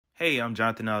Hey, I'm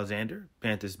Jonathan Alexander,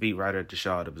 Panthers beat writer at the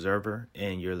Charlotte Observer,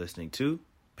 and you're listening to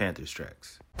Panthers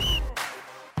Tracks.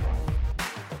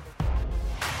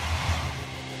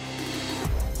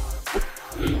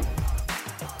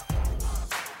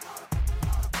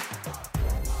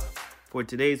 For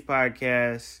today's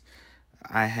podcast,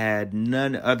 I had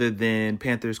none other than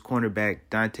Panthers cornerback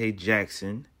Donte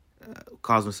Jackson,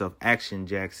 calls himself Action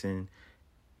Jackson,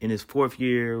 in his fourth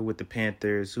year with the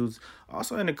Panthers, who's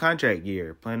also in a contract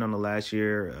year, playing on the last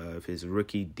year of his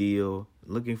rookie deal,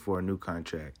 looking for a new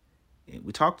contract.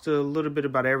 We talked a little bit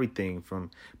about everything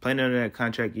from playing under that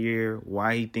contract year,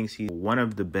 why he thinks he's one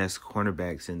of the best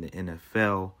cornerbacks in the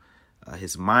NFL,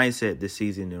 his mindset this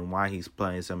season, and why he's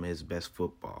playing some of his best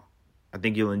football. I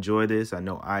think you'll enjoy this. I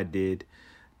know I did.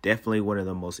 Definitely one of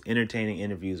the most entertaining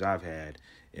interviews I've had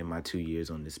in my 2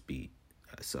 years on this beat.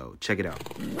 So check it out.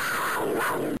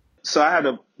 So I had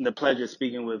the pleasure of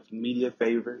speaking with media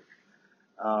favorite,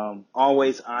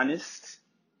 always honest,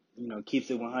 keeps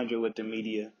it 100 with the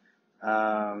media,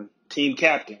 team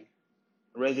captain,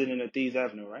 resident of Thieves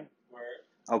Avenue, right? Word.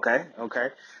 Okay.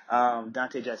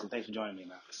 Donte Jackson, thanks for joining me,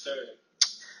 man. Sir.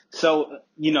 So,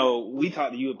 we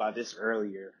talked to you about this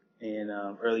earlier in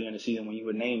the season when you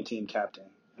were named team captain.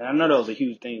 And I know that was a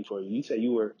huge thing for you. You said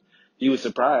you were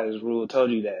surprised Rule told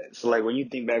you that. So, when you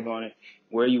think back on it,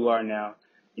 where you are now,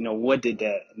 what did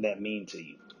that mean to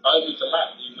you? It means a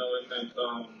lot, it meant,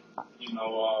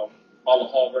 all the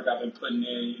hard work I've been putting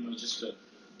in, just to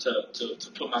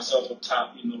put myself up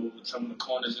top, with some of the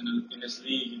corners in this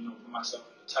league, put myself on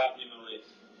the top,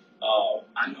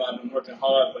 I know I've been working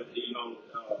hard, but,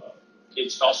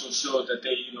 it also shows that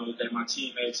that my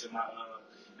teammates and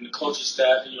and the coaching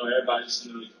staff, everybody just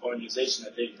in the organization,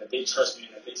 that they trust me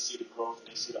and that they see the growth and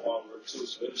they see the hard work too.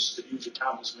 So it was just a huge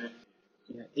accomplishment.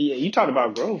 Yeah. You talked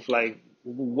about growth.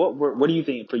 What do you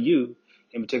think for you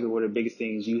in particular were the biggest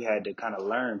things you had to kind of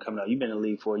learn coming up? You've been in the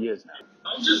league 4 years now.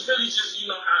 I'm just really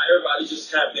how everybody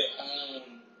just have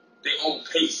their own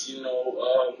pace,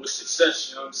 with success.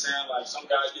 You know what I'm saying? Like some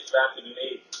guys get drafted and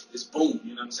they just boom.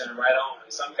 You know what I'm saying? Right on.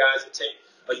 And some guys it take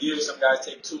a year, some guys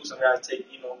take 2, some guys take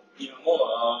even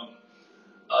more.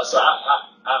 So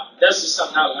that's just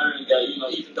something I learned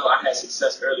that even though I had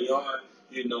success early on,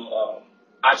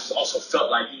 I just also felt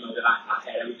like that I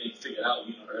had everything figured out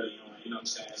early on. You know what I'm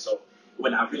saying? So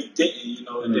when I really didn't,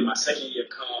 and then my second year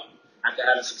come after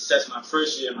having success my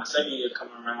first year, my second year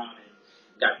coming around and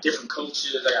got different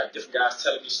coaches, I got different guys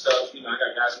telling me stuff. I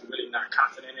got guys who really not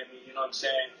confident in me. You know what I'm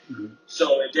saying? Mm-hmm.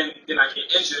 So and then I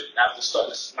get injured after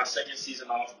starting my second season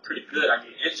off pretty good. I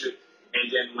get injured,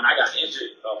 and then when I got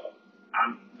injured,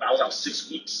 I was out 6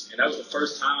 weeks, and that was the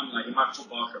first time in my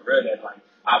football career that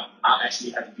I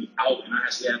actually had to be out, and I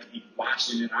actually had to be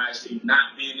watching, and I actually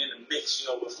not being in the mix,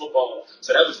 with football.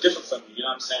 So that was different for me. You know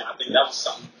what I'm saying? I think that was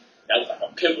something that was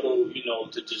a pivotal,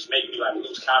 to just make me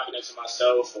lose confidence in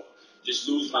myself or just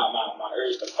lose my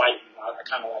urge to fight. I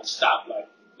kind of stopped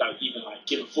even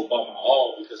giving football my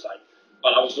all because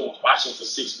all I was doing was watching for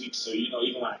 6 weeks. So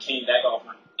even when I came back off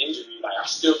my injury, I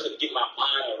still couldn't get my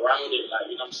mind around it.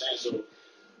 You know what I'm saying? So.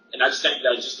 And I just think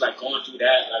that going through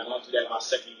that my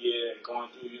second year, and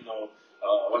going through,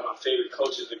 one of my favorite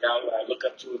coaches, the guy that I look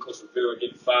up to, Coach Rivera,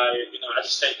 getting fired, I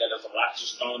just think that there's a lot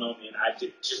just thrown on me, and I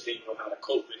just didn't know how to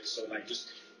cope with it. So,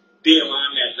 just being where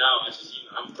I'm at now,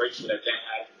 I'm grateful that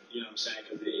happened, you know what I'm saying,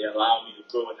 because it allowed me to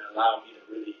grow and it allowed me to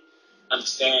really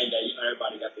understand that,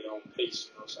 everybody got their own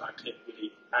pace, so I couldn't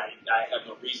really, I have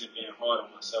no reason being hard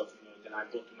on myself, Then I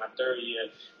go through my third year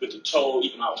with the toe,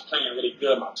 even though I was playing really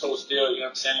good, my toe still, you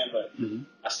know what I'm saying? But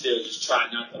I still just try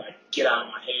not to get out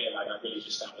of my head. I really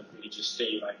just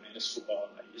stay man, this football,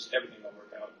 just everything gonna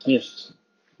work out. Yes.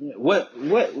 Yeah. What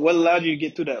allowed you to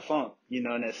get through that funk, in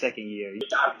that second year?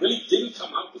 I really didn't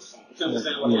come out the funk. You know what I'm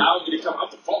saying? What allowed me to come out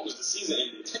the funk was the season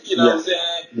ended. You know what I'm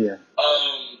saying? Yeah.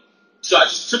 So I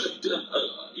just took a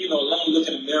long look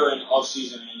in the mirror in the off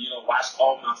season and watched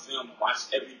all my film and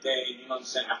watched everything. You know what I'm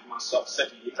saying? After my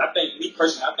second year, I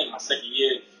think my second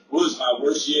year was my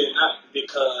worst year, not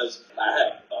because I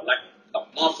had a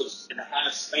month and a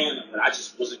half span of it. I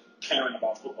just wasn't caring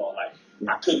about football.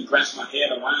 I couldn't grasp my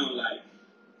head around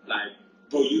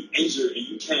bro, you injured and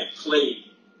you can't play.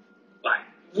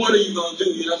 What are you gonna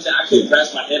do? You know what I'm saying? I couldn't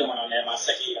grasp my head around that my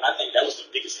second year. I think that was the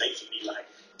biggest thing for me.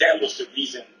 That was the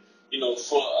reason.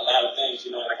 For a lot of things,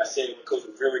 like I said, with Coach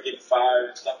Rivera getting fired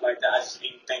and stuff like that, I just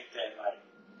didn't think that,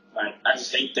 I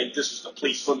just didn't think this was the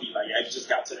place for me. I just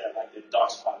got to that, the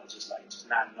dark spot of just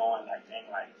not knowing, dang, you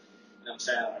know what I'm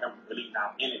saying? I'm really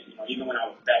not in it. Even when I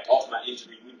was back off my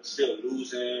injury, we were still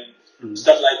losing,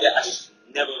 stuff like that. I just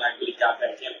never, really got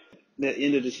back in it. the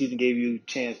end of the season gave you a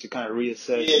chance to kind of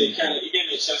reassess. Yeah, it gave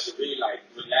me a chance to really like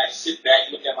relax, sit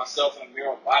back, look at myself in the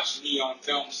mirror, watch me on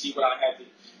film, see what I had to,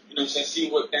 you know what I'm saying, see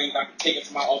what things I could take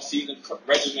into my off-season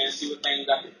regimen, see what things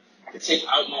I could take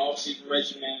out my off-season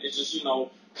regimen. It's just, you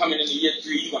know, coming into year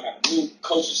 3, you're going to have a new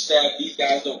coaching staff. These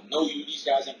guys don't know you. These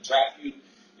guys didn't draft you. You know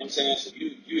what I'm saying? So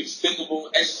you expendable.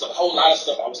 It's just a whole lot of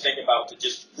stuff I was thinking about to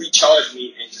just recharge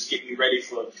me and just get me ready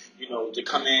for, you know, to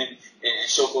come in and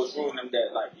show Coach Rule and them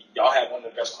that, like, y'all have one of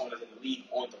the best corners in the league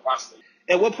on the roster.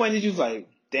 At what point did you like,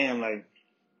 damn, like,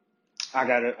 I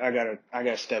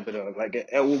gotta step it up? Like,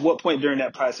 at what point during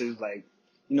that process, like,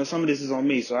 you know, some of this is on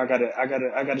me, so I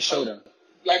gotta show them.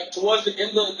 Like, towards the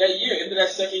end of that year, end of that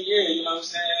second year, you know what I'm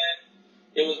saying?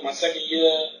 It was my second year.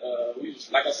 We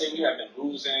was, like I said, we have been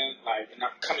losing, like, and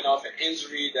I'm coming off an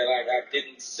injury that like I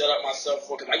didn't set up myself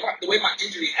for. Cause like the way my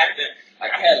injury happened,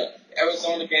 like I had an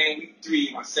Arizona game week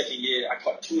 3, my second year. I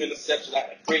caught 2 interceptions. I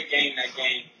had a great game that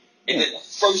game. And then the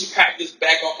first practice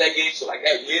back off that game, so like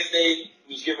that Wednesday,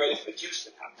 we was getting ready for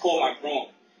Houston. I pulled my groin.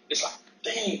 It's like,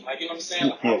 dang, like, you know what I'm saying?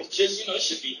 Like, I was just, you know, I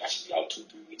should be out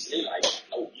 2-3 weeks. They're like,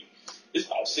 no, it's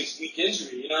about a 6-week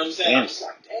injury, you know what I'm saying? I'm just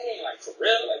like, dang, like, for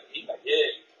real? Like, he's like,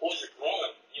 yeah, you pulled your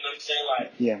groin, you know what I'm saying?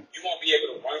 Like, you won't be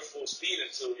able to run full speed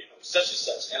until, you know, such and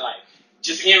such. And, like,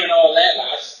 just hearing all that,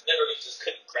 like, I just literally just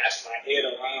couldn't grasp my head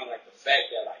around, like, the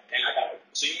fact that, like, dang, I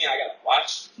gotta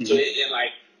watch? Mm-hmm. So,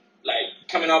 like,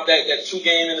 coming off that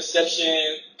 2-game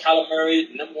interception, Kyler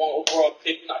Murray, number 1 overall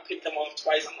pick, you know, I picked him off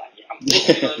twice. I'm like, yeah, I'm good,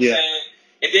 you know what I'm saying?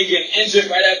 And then getting injured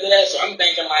right after that. So I'm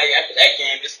thinking, like, after that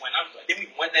game, then we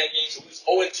won that game. So we was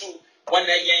 0-2, won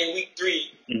that game week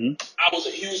 3. Mm-hmm. I was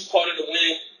a huge part of the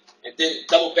win. And then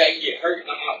double back, get hurt, and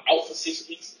I'm out for 6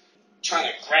 weeks. Trying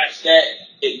to grasp that,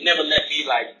 it never let me,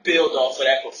 like, build off of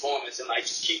that performance and, like,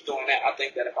 just keep doing that. I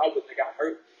think that if I wouldn't have got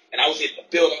hurt and I was able to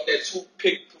build off that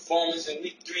 2-pick performance in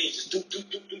week 3 and just do.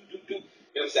 You know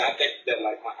what I'm saying? I think that,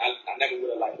 like, I never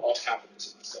would have, like, lost confidence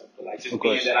in myself. But, like, just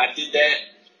being that I did that,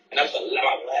 and that was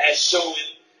my last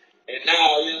showing. And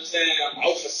now, you know what I'm saying, I'm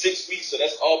out for 6 weeks, so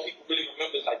that's all people really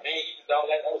remember. It's like, man, you did all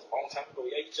that. That was a long time ago.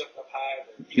 Yeah, you jumped up high,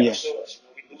 but you got to show us. You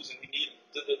know, we losing, we need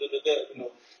it. You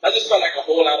know, I just felt like a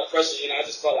whole lot of pressure. You know, I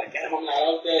just felt like, damn, I'm not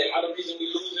out there. Am I the reason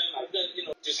we losing? Like, you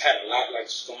know, just had a lot,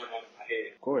 like, just going on in my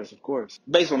head. Of course.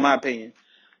 Based on my opinion,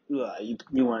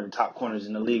 you're one of the top corners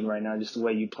in the league right now, just the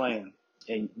way you playing.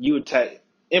 And you attack.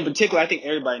 In particular, I think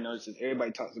everybody notices.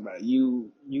 Everybody talks about it.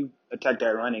 You attack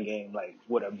that running game like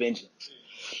with a vengeance.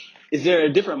 Is there a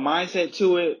different mindset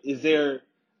to it? Is there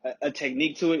a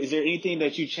technique to it? Is there anything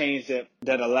that you changed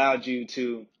that allowed you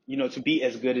to, you know, to be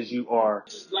as good as you are?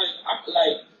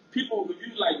 Like people, if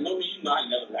you like know me, you know I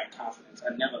never lack confidence.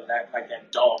 I never lack like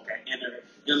that dog, that inner. You know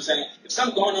what I'm saying? If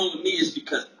something going on with me, it's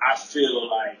because I feel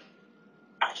like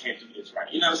I can't do this right.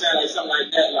 You know what I'm saying? Like something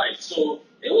like that. Like so.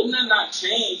 It was not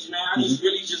changed, man. I just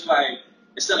really just like,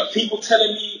 instead of people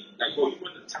telling me, like, bro, you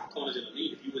one of the top corners in the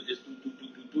league. If you would just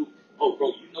do. Oh,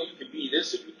 bro, you know you can be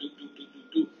this if you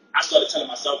do. I started telling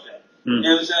myself that. You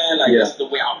know what I'm saying? Like, that's the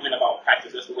way I went about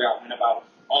practice. That's the way I went about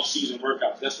off-season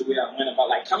workouts. That's the way I went about,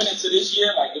 like, coming into this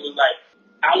year, like, it was like,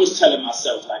 I was telling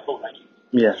myself, like, bro, like, you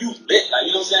lit. Like,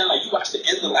 you know what I'm saying? Like, you watched the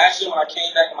end of last year when I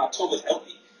came back and my toe was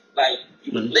healthy. Like,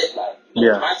 you were lit. Like, you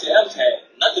know, Devontae Adams had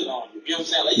nothing on you. You know what I'm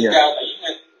saying? Like, you guys, like, you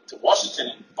went to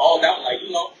Washington and balled out, like,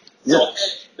 you know. So,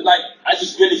 like, I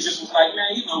just really just was like,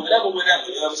 man, you know, whatever. You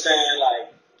know what I'm saying?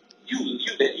 Like, you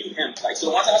him. Like, so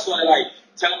once I started, like,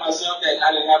 telling myself that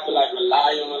I didn't have to, like,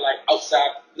 rely on, like,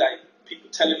 outside, like, people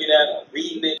telling me that or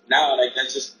reading it. Now, like,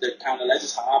 that's just how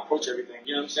I approach everything.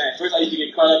 You know what I'm saying? First, I used to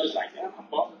get caught up. It's like, damn, I'm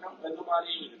balling out. Like, nobody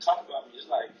even talk about me. It's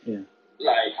like,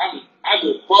 like, I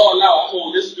could ball out. I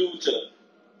hold this dude to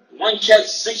 1 catch,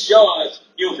 6 yards.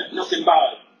 You don't have nothing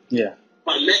about it. Yeah.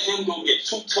 But let him go get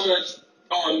 2 touchdowns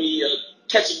on me,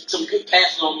 catching some good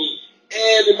passes on me.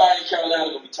 Everybody in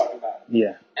Carolina gonna be talking about it.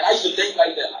 Yeah. And I used to think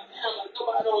like that, like, damn, like,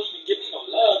 nobody don't even give me no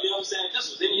love. You know what I'm saying? If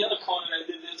this was any other corner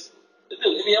that did this. If there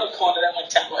was any other corner that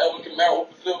went tackle Elvin Kamara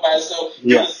open field by itself,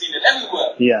 you would have seen it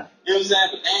everywhere. Yeah. You know what I'm saying?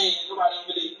 But dang, nobody don't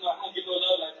really, you know, I don't get no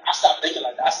love like that. I stopped thinking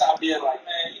like that. I stopped being like,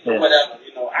 man, you know, whatever.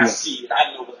 You know, I see it.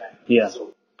 I know what's happening. Yeah.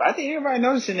 So, but I think everybody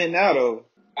noticing it now, though.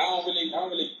 I don't really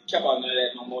care about none of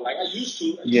that no more. Like I used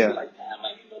to. I used to be like, damn,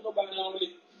 like, you know, nobody don't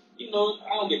really, you know,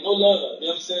 I don't get no love.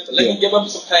 You know what I'm saying? So let me give up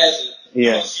some passes.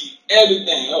 You know, see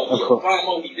everything. Oh, he a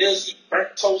Primo, he this, he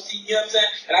burnt toast, you know what I'm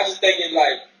saying? And I just think it's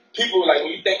like, people, like,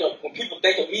 when people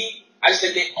think of me, I just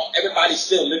think everybody's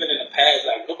still living in the past.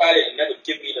 Like, nobody will never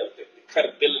give me the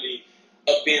credibility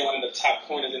of being one of the top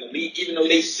corners in the league. Even though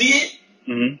they see it,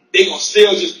 they gonna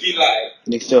still just be like,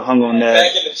 they still hung on that.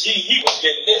 Back in the G, he was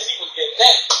getting this, he was getting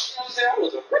that. You know what I'm saying? I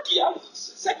was a rookie. I was a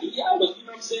second year. I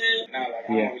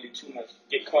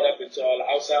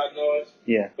outside noise.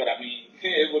 Yeah. But I mean,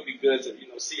 it would be good to,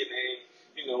 see a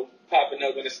name, popping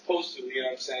up when it's supposed to, you know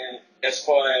what I'm saying? As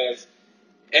far as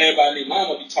everybody in their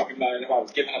mama be talking about it if I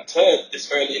was giving up tuds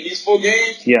this early in these 4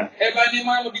 games. Yeah. Everybody in their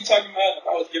mama be talking about it if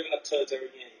I was giving up tuds every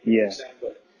game. You know what I'm Yeah. saying?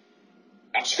 But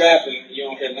I'm scrapping, you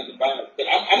don't hear nothing about it. But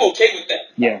I'm okay with that.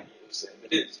 Yeah. You know what I'm saying?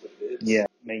 It is what it is. Yeah.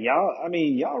 Man,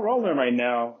 y'all rolling right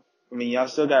now. I mean, y'all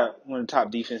still got one of the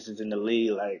top defenses in the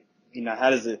league. Like, how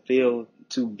does it feel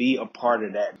to be a part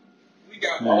of that? We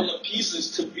got all the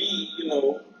pieces to be,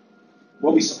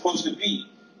 what we supposed to be. You know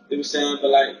what I'm saying?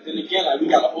 But then again, we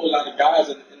got a whole lot of guys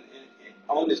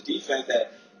on this defense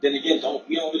that then again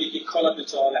we don't really get caught up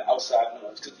into all that outside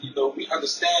noise because we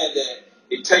understand that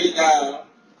they tear you down. You know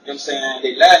what I'm saying?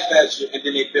 They laugh at you and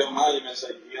then they build monuments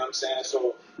at you. You know what I'm saying?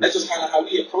 So that's just kind of how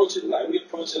we approach it. We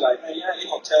approach it man, yeah, they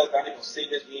gonna tell us down, they gonna say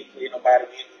this, we ain't play nobody,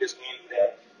 we ain't do this, we ain't do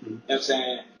that. You know what I'm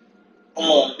saying?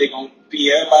 Or they gonna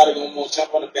be everybody gonna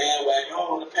jump on the bandwagon.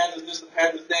 Oh, the Panthers this, the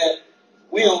Panthers that.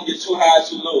 We don't get too high,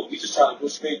 too low. We just try to go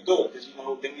straight through it because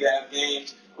then we have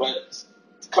games, but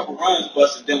a couple runs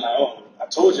busted. Then I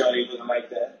told y'all they wasn't like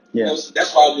that. Yeah. So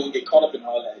that's why we don't get caught up in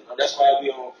all that. That's why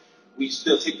we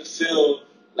still take the field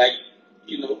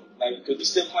because we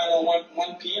still playing on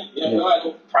 1 p.m. We don't have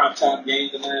no primetime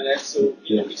games and none of that. So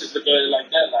we just look at it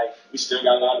like that. We still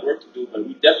got a lot of work to do, but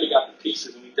we definitely got the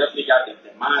pieces and we definitely got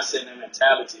that mindset and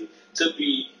mentality to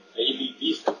be an elite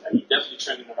defense. We definitely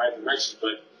trending in the right direction,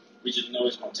 but we just know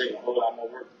it's going to take a whole lot more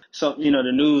work. So,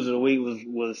 the news of the week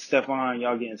was Stephon,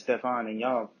 y'all getting Stephon, and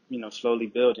y'all, slowly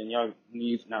building. Y'all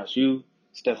need, now it's you,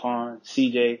 Stephon,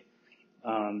 CJ,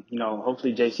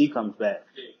 hopefully JC comes back.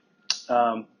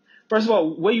 First of all,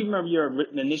 what do you remember your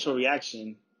initial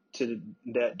reaction to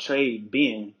that trade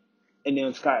being? And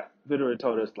then Scott Fitterer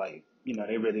told us, they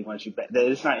really want you back. That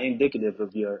it's not indicative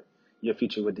of your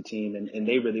future with the team, and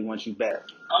they really want you back.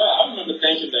 I remember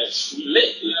thinking that we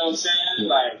lit, you know what I'm saying?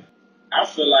 Yeah. I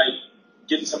feel like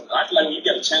when you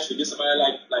get a chance to get somebody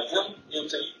like him, you know what I'm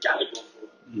saying, you gotta go for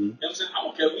it. Mm-hmm. You know what I'm saying? I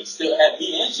don't care if we still have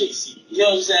me and JC. You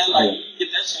know what I'm saying? You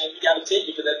get that chance, you gotta take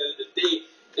it because at the end of the day,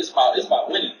 it's about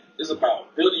winning. It's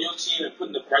about building your team and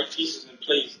putting the right pieces in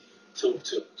place to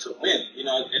win,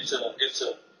 and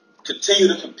to continue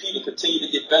to compete and continue to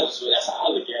get better. So that's how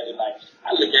I look at it.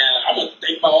 I'm gonna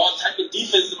think about all type of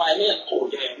defenses in my head. Oh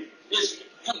yeah, this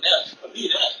him there, for me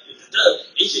that,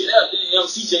 AJ that,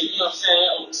 CJ, you know what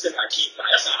I'm saying? Oh, I keep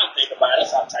that's how I think about it.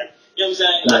 That's how type. You know what I'm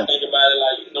saying? Yeah. I think about it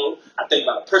I think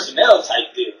about a personnel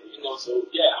type deal. So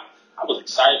yeah, I was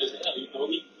excited as hell. He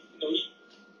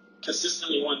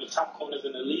consistently one of the top corners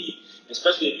in the league,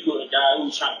 especially if you were a guy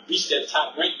who's trying to reach that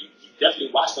top rank. You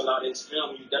definitely watched a lot of his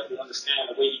film. You definitely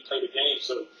understand the way he played the game.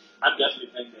 So I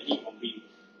definitely think that he's gonna be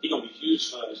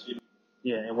huge for us.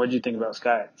 Yeah, and what did you think about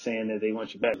Scott saying that they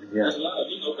want you back? Yeah. That's love,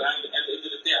 but at the end of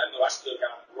the day, I know I still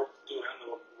got work to do. I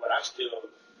know what I still,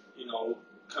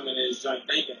 come in this joint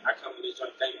thinking. I come in this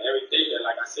joint thinking every day that,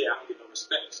 like I said, I don't get no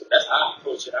respect. So that's how I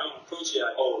approach it. I don't approach it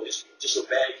like, oh, it's just your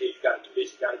bad kid. You got to do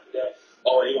this, you got to do that.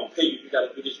 Oh, they gonna pay you. You got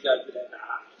to do this, you got to do that.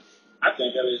 Nah, I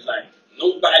think of it as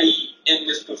nobody in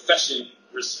this profession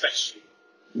respects you.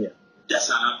 Yeah. That's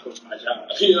how I approach my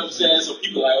job. You know what I'm saying? So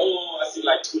people I see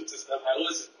tweets and stuff oh,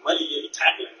 listen, money, you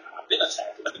tackling. I've been a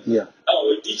tackler. Yeah.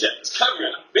 Oh, DJ is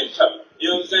covering. I've been covering. You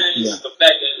know what I'm saying? Yeah. It's just the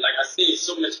fact that, like I said,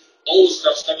 so much old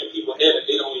stuff stuck in people's head that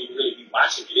they don't even really be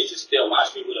watching me. They just still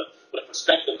watch me with a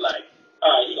perspective all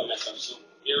right, you gonna mess up soon.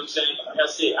 You know what I'm saying? But like I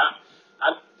said,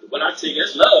 when I take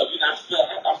it's love. I feel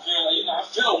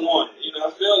wanted. I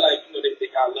feel they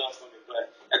got love for me. But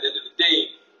at the end of the day,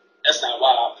 that's not why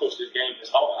I approach this game as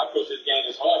hard. I approach this game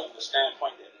as hard from the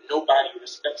standpoint that nobody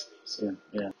respects me. So.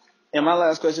 Yeah. And my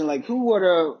last question, who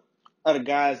were the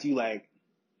guys you like?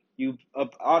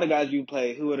 All the guys you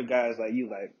play, who are the guys you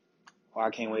like? Oh,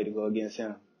 I can't wait to go against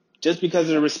him. Just because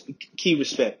of the key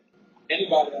respect.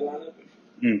 Anybody that line up.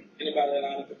 Anybody that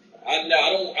line up.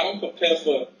 I don't prepare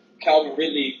for Calvin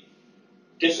Ridley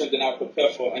different than I prepare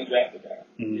for an undrafted guy.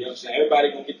 You know what I'm saying?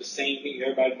 Everybody gonna get the same thing.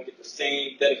 Everybody gonna get the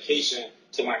same dedication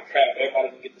to my craft. Everybody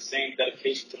gonna get the same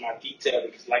dedication to my detail.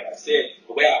 Because, like I said,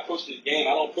 the way I approach this game,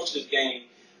 I don't approach this game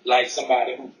like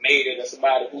somebody who's made it or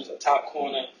somebody who's a top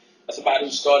corner or somebody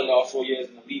who started all 4 years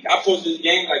in the league. I approach this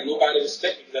game like nobody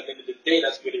respects me because at the end of the day,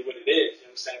 that's really what it is. You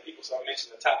know what I'm saying? People start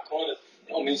mentioning the top corners.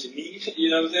 They don't mention me.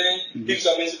 You know what I'm saying? People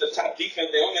start mentioning the top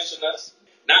defense. They don't mention us.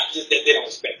 Not just that they don't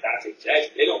respect Dante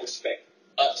Jackson. They don't respect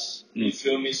us. You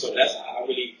feel me? So that's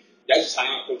just how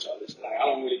I approach all this. I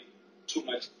don't really too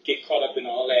much get caught up in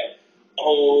all that.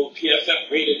 Oh,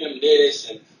 PFF rated him this,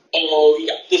 and oh, he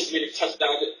got this many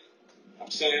touchdowns. I'm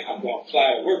saying I'm going to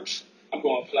apply it works. I'm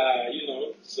going to apply,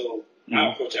 so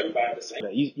I approach everybody the same.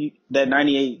 You that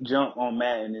 98 jump on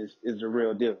Madden is the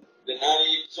real deal. The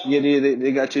 98 jump? Yeah,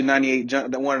 they got you 98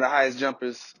 jump, one of the highest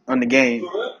jumpers on the game.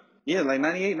 For real? Yeah, like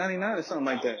 98, 99 or something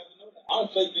like that. I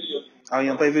don't play video games. Oh, you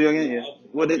don't play video games? Yeah.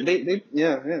 Well, they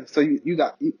yeah. So you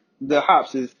got the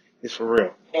hops is for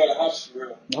real. Oh, the hops for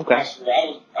real. Okay. Hops for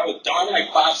real. I was darn like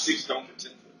 5'6" don't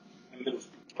pretend in middle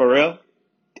school. For real?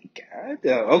 God,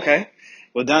 okay.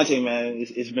 Well, Dante, man,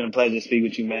 it's been a pleasure to speak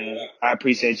with you, man. I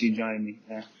appreciate you joining me.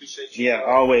 Man. Appreciate you. Yeah,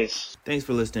 always. Thanks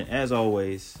for listening, as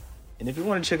always. And if you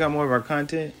want to check out more of our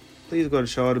content, please go to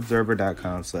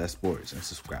charlotteobserver.com/sports and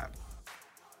subscribe.